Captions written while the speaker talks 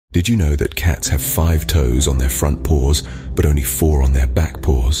Did you know that cats have 5 toes on their front paws, but only 4 on their back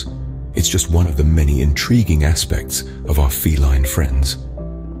paws? It's just one of the many intriguing aspects of our feline friends.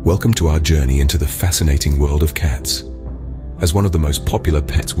 Welcome to our journey into the fascinating world of cats. As one of the most popular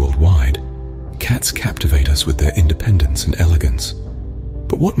pets worldwide, cats captivate us with their independence and elegance.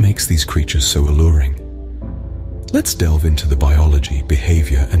 But what makes these creatures so alluring? Let's delve into the biology,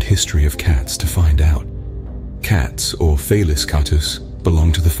 behavior, and history of cats to find out. Cats, or Felis catus,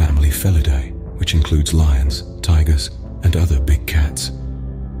 belong to the family Felidae, which includes lions, tigers, and other big cats.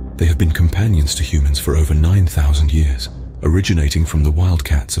 They have been companions to humans for over 9,000 years, originating from the wild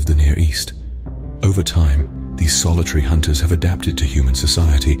cats of the Near East. Over time, these solitary hunters have adapted to human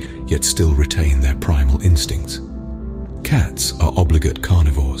society, yet still retain their primal instincts. Cats are obligate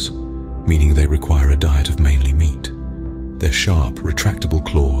carnivores, meaning they require a diet of mainly meat. Their sharp, retractable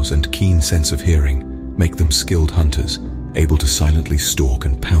claws and keen sense of hearing make them skilled hunters, able to silently stalk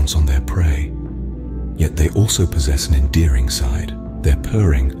and pounce on their prey. Yet they also possess an endearing side. Their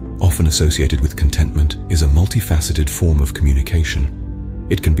purring, often associated with contentment, is a multifaceted form of communication.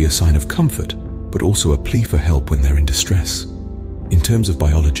 It can be a sign of comfort, but also a plea for help when they're in distress. In terms of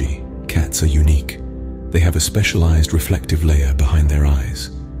biology, cats are unique. They have a specialized reflective layer behind their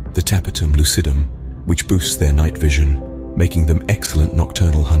eyes, the tapetum lucidum, which boosts their night vision, making them excellent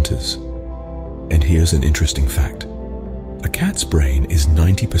nocturnal hunters. And here's an interesting fact. A cat's brain is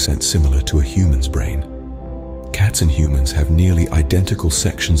 90% similar to a human's brain. Cats and humans have nearly identical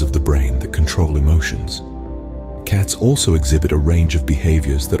sections of the brain that control emotions. Cats also exhibit a range of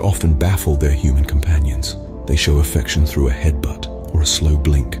behaviors that often baffle their human companions. They show affection through a headbutt or a slow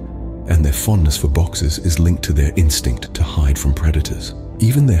blink, and their fondness for boxes is linked to their instinct to hide from predators.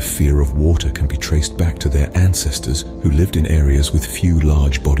 Even their fear of water can be traced back to their ancestors who lived in areas with few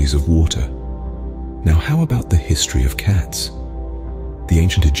large bodies of water. Now, how about the history of cats? The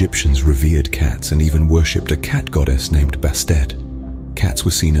ancient Egyptians revered cats and even worshipped a cat goddess named Bastet. Cats were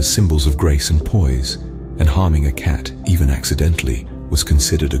seen as symbols of grace and poise, and harming a cat, even accidentally, was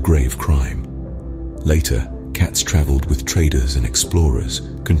considered a grave crime. Later, cats traveled with traders and explorers,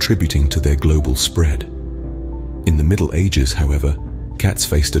 contributing to their global spread. In the Middle Ages, however, cats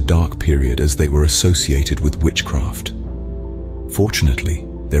faced a dark period as they were associated with witchcraft. Fortunately,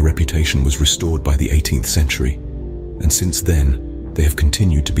 their reputation was restored by the 18th century, and since then, they have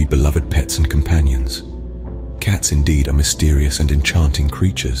continued to be beloved pets and companions. Cats indeed are mysterious and enchanting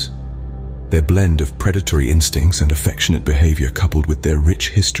creatures. Their blend of predatory instincts and affectionate behavior coupled with their rich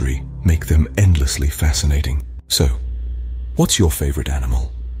history make them endlessly fascinating. So, what's your favorite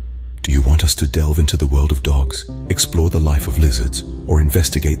animal? Do you want us to delve into the world of dogs, explore the life of lizards, or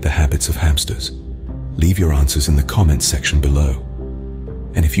investigate the habits of hamsters? Leave your answers in the comments section below.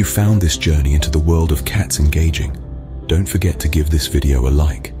 And if you found this journey into the world of cats engaging, don't forget to give this video a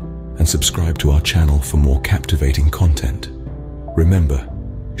like and subscribe to our channel for more captivating content. Remember,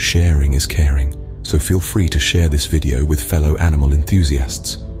 sharing is caring, so feel free to share this video with fellow animal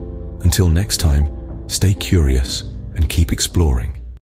enthusiasts. Until next time, stay curious and keep exploring.